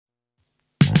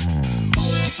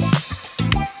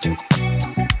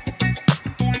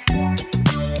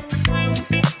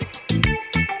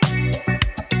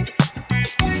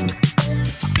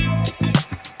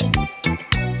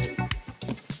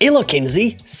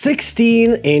ILOKNZI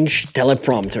 16-inch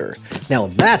teleprompter. Now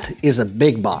that is a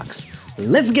big box.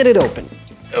 Let's get it open.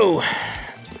 Oh,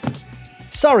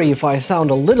 sorry if I sound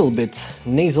a little bit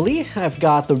nasally. I've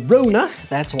got the Rona.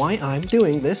 That's why I'm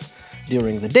doing this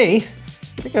during the day,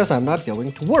 because I'm not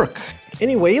going to work.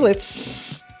 Anyway,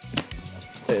 let's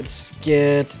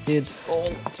get it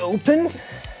all open.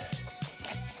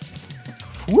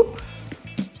 Whoop.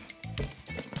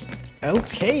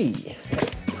 Okay.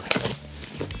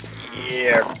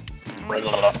 Yeah.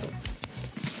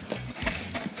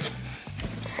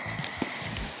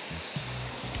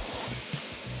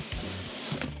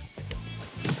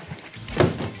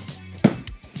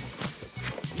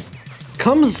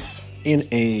 Comes in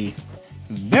a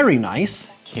very nice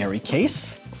carry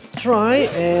case. Try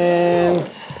and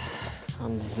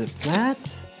unzip that.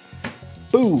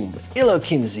 Boom!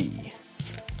 ILOKNZI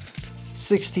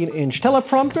 16-inch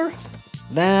teleprompter.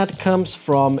 That comes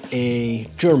from a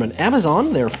German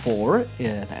Amazon, therefore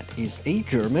that is a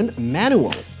German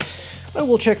manual. But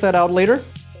we'll check that out later.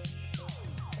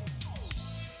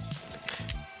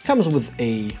 Comes with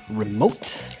a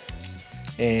remote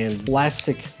and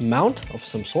plastic mount of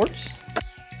some sorts.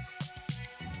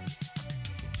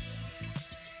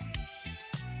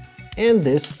 And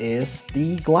this is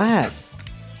the glass.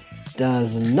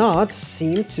 Does not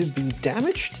seem to be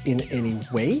damaged in any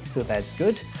way, so that's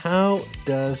good. How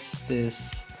does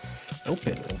this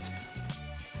open?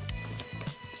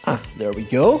 Ah, there we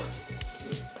go.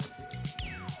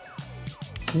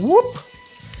 Whoop!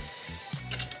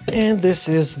 And this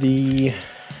is the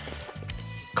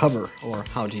cover, or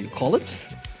how do you call it?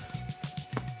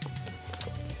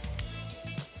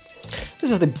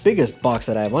 This is the biggest box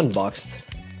that I've unboxed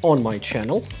on my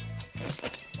channel.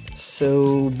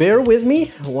 So bear with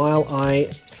me while I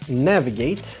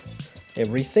navigate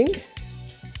everything.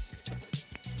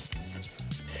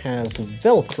 Has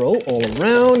Velcro all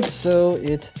around, so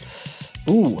it...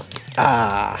 Ooh!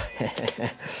 Ah!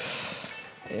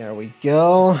 There we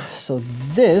go. So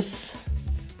this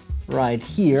right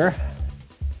here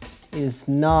is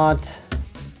not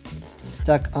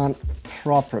stuck on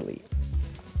properly.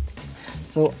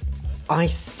 So I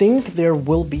think there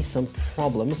will be some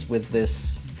problems with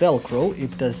this Velcro.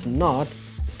 It does not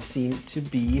seem to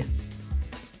be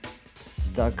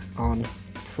stuck on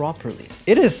properly.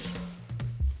 It is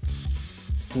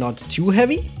not too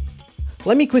heavy.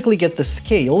 Let me quickly get the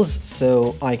scales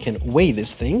so I can weigh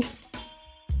this thing.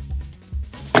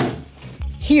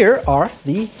 Here are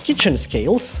the kitchen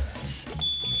scales. Let's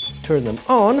turn them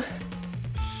on.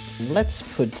 Let's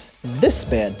put this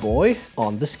bad boy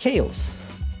on the scales.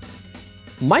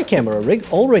 My camera rig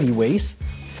already weighs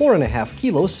 4.5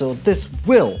 kilos, so this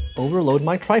will overload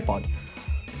my tripod.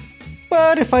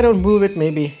 But if I don't move it,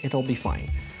 maybe it'll be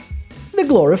fine. The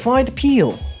glorified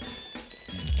peel.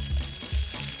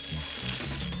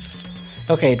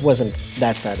 Okay, it wasn't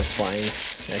that satisfying,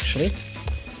 actually.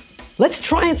 Let's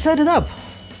try and set it up.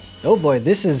 Oh boy,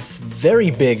 this is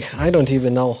very big. I don't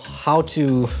even know how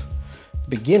to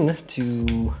begin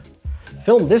to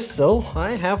film this, so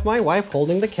I have my wife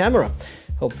holding the camera.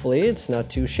 Hopefully it's not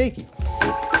too shaky.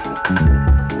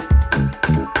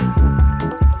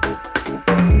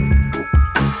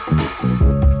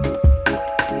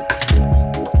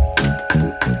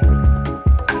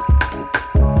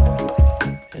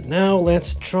 And now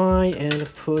let's try and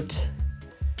put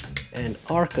an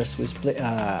Arca Swiss plate.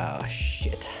 Ah,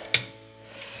 shit.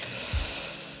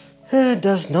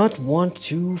 Does not want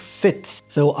to fit.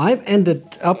 So I've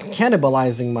ended up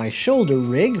cannibalizing my shoulder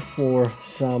rig for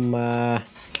some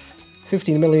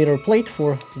 15mm plate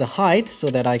for the height, so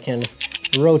that I can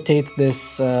rotate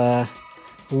this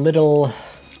little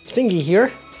thingy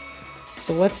here.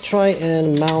 So let's try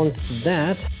and mount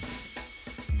that.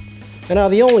 And now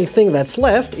the only thing that's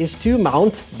left is to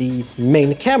mount the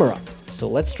main camera. So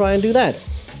let's try and do that.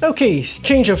 Okay,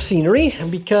 change of scenery,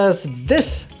 because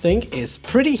this thing is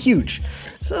pretty huge.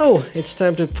 So it's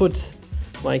time to put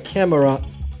my camera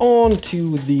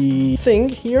onto the thing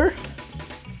here.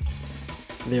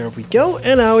 There we go,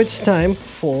 and now it's time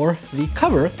for the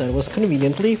cover that was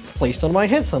conveniently placed on my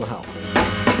head somehow.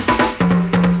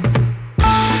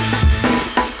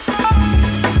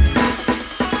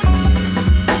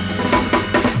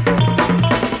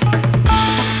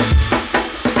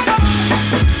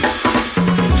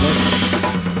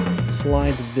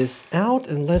 Slide this out,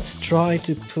 and let's try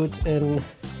to put an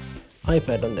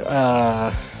iPad on there.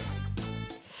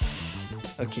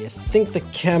 Okay, I think the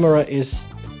camera is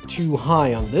too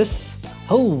high on this.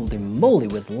 Holy moly,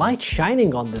 with light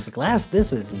shining on this glass,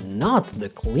 this is not the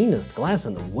cleanest glass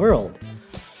in the world.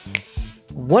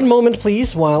 One moment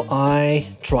please while I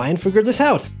try and figure this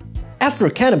out. After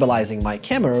cannibalizing my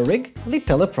camera rig, the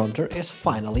teleprompter is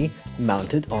finally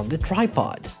mounted on the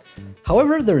tripod.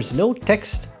 However, there's no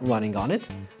text running on it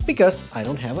because I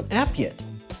don't have an app yet.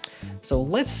 So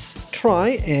let's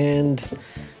try and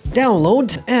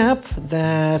download an app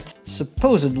that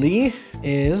supposedly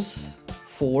is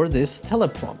for this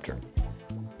teleprompter.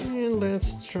 And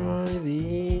let's try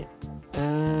the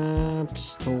App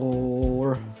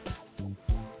Store.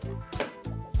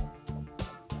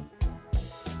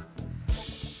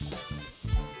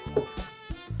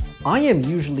 I am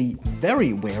usually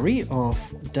very wary of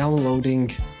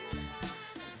downloading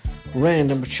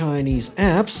random Chinese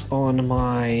apps on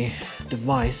my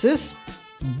devices,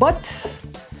 but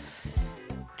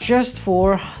just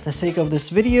for the sake of this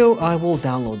video, I will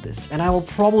download this, and I will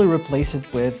probably replace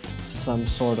it with some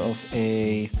sort of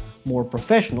a more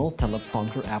professional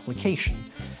teleprompter application.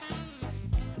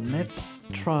 Let's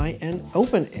try and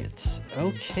open it.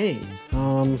 Okay.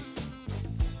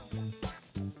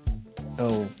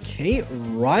 Okay,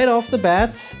 right off the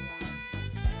bat,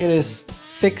 it is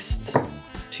fixed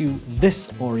to this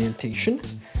orientation.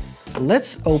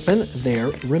 Let's open their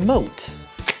remote.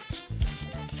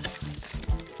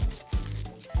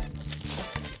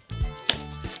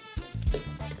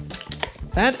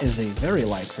 That is a very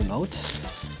light remote.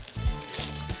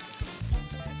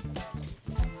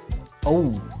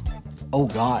 Oh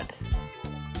God.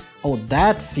 Oh,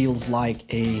 that feels like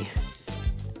a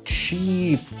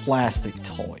cheap plastic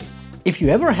toy. If you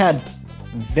ever had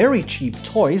very cheap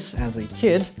toys as a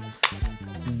kid,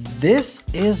 this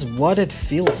is what it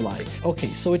feels like. Okay,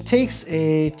 so it takes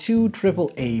two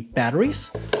AAA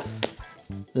batteries.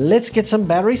 Let's get some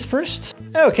batteries first.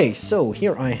 Okay, so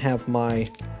here I have my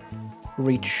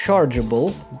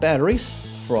rechargeable batteries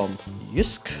from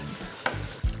Yusk.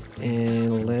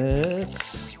 And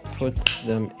let's put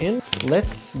them in.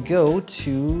 Let's go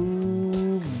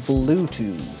to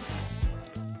Bluetooth.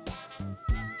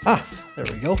 Ah, there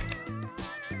we go.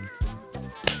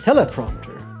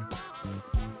 Teleprompter.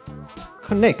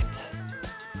 Connect.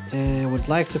 And would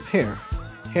like to pair.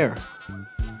 Here.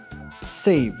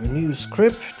 Save new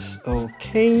script.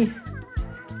 Okay.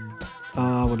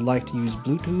 Would like to use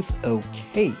Bluetooth.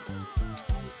 Okay.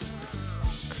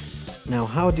 Now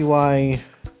how do I...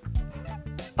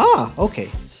 Ah,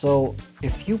 okay. So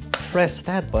if you press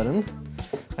that button,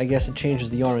 I guess it changes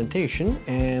the orientation,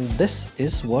 and this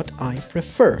is what I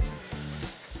prefer.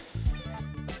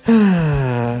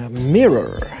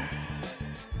 Mirror.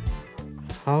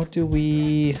 How do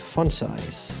we font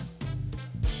size?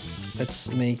 Let's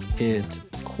make it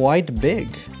quite big.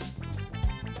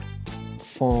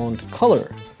 Font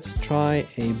color. Let's try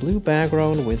a blue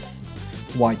background with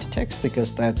white text,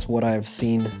 because that's what I've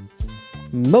seen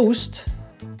most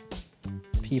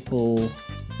people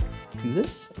do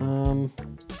this.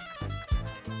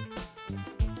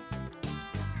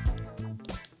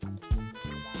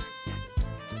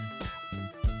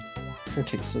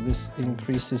 Okay, so this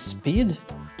increases speed.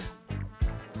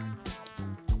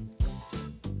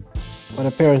 But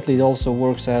apparently it also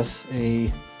works as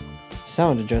a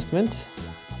sound adjustment.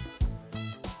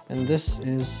 And this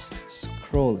is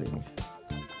scrolling.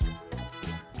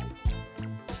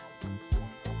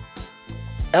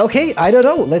 Okay, I don't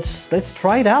know. Let's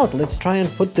try it out. Let's try and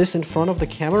put this in front of the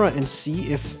camera and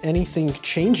see if anything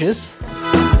changes.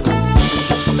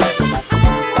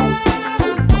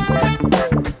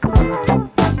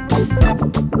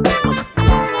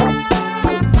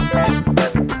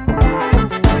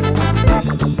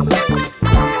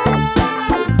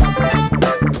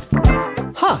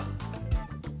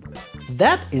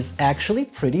 That is actually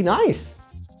pretty nice.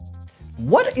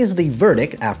 What is the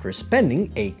verdict after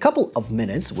spending a couple of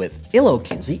minutes with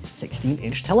ILOKNZI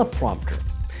 16-inch teleprompter?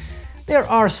 There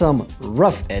are some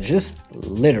rough edges,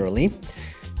 literally.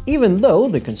 Even though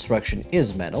the construction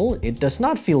is metal, it does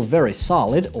not feel very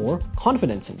solid or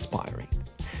confidence-inspiring.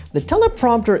 The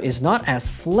teleprompter is not as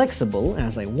flexible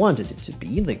as I wanted it to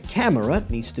be. The camera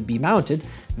needs to be mounted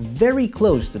very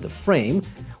close to the frame,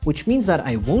 which means that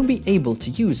I won't be able to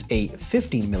use a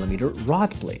 15mm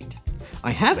rod blade.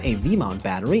 I have a V-mount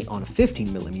battery on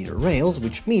 15mm rails,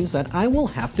 which means that I will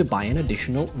have to buy an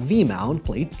additional V-mount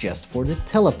plate just for the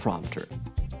teleprompter.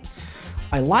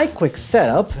 I like quick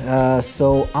setup,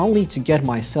 so I'll need to get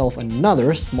myself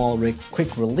another small rig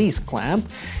quick release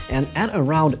clamp, and at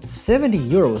around 70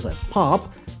 euros a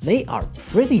pop, they are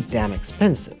pretty damn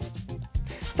expensive.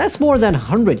 That's more than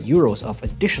 100 euros of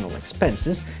additional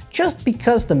expenses just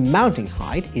because the mounting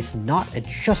height is not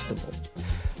adjustable.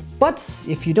 But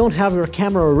if you don't have your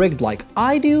camera rigged like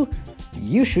I do,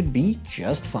 you should be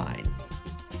just fine.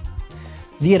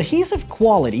 The adhesive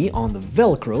quality on the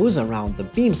Velcros around the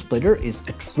beam splitter is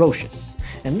atrocious,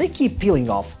 and they keep peeling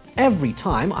off every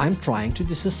time I'm trying to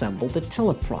disassemble the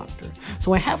teleprompter,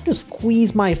 so I have to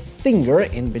squeeze my finger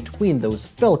in between those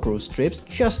Velcro strips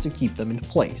just to keep them in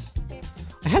place.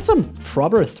 I had some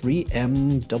proper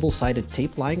 3M double-sided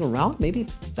tape lying around, maybe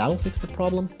that'll fix the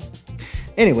problem.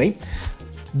 Anyway,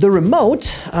 the remote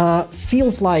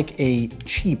feels like a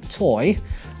cheap toy,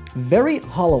 very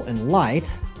hollow and light,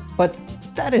 but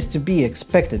that is to be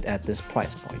expected at this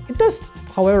price point. It does,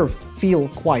 however, feel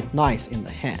quite nice in the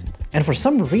hand. And for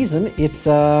some reason, it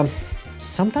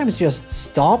sometimes just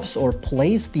stops or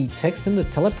plays the text in the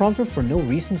teleprompter for no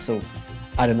reason, so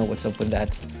I don't know what's up with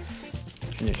that.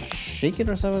 Should I shake it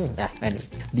or something? Anyway.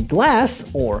 The glass,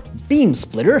 or beam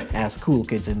splitter, as cool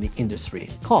kids in the industry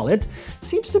call it,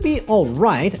 seems to be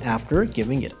alright after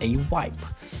giving it a wipe.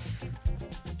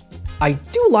 I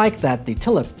do like that the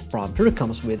teleprompter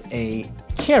comes with a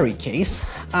carry case.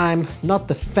 I'm not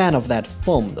the fan of that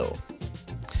foam though.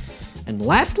 And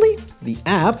lastly, the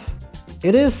app.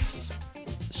 It is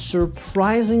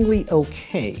surprisingly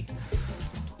okay.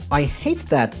 I hate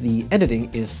that the editing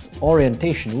is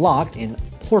orientation locked in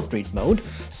portrait mode,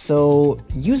 so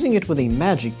using it with a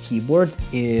magic keyboard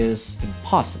is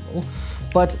impossible.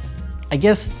 But I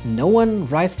guess no one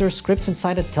writes their scripts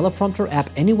inside a teleprompter app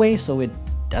anyway, so it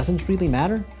doesn't really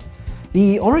matter.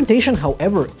 The orientation,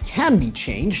 however, can be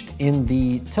changed in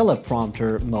the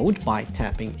teleprompter mode by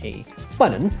tapping a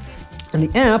button, and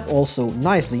the app also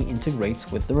nicely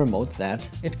integrates with the remote that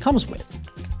it comes with.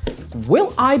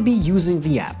 Will I be using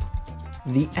the app?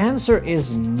 The answer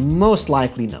is most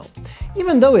likely no.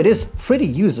 Even though it is pretty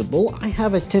usable, I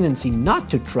have a tendency not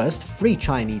to trust free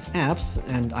Chinese apps,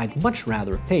 and I'd much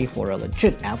rather pay for a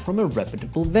legit app from a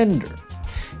reputable vendor.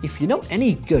 If you know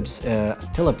any good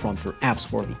teleprompter apps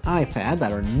for the iPad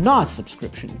that are not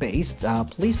subscription-based,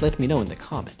 please let me know in the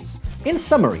comments. In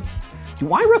summary,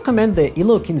 do I recommend the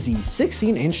ILOKNZI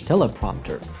 16-inch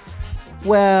teleprompter?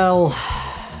 Well,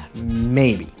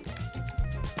 maybe.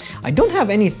 I don't have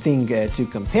anything to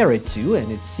compare it to,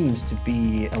 and it seems to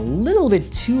be a little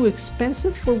bit too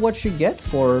expensive for what you get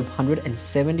for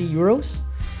 170 euros.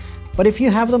 But if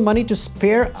you have the money to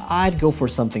spare, I'd go for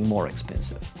something more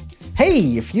expensive.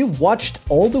 Hey, if you've watched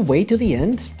all the way to the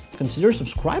end, consider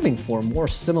subscribing for more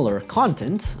similar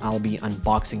content. I'll be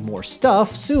unboxing more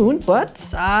stuff soon,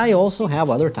 but I also have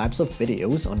other types of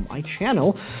videos on my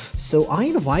channel, so I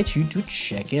invite you to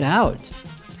check it out.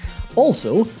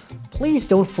 Also, please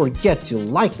don't forget to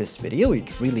like this video,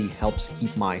 it really helps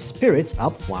keep my spirits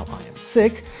up while I am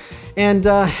sick. And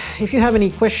if you have any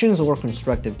questions or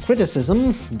constructive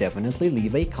criticism, definitely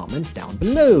leave a comment down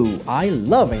below. I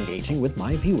love engaging with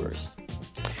my viewers.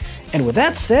 And with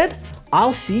that said,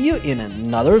 I'll see you in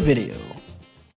another video.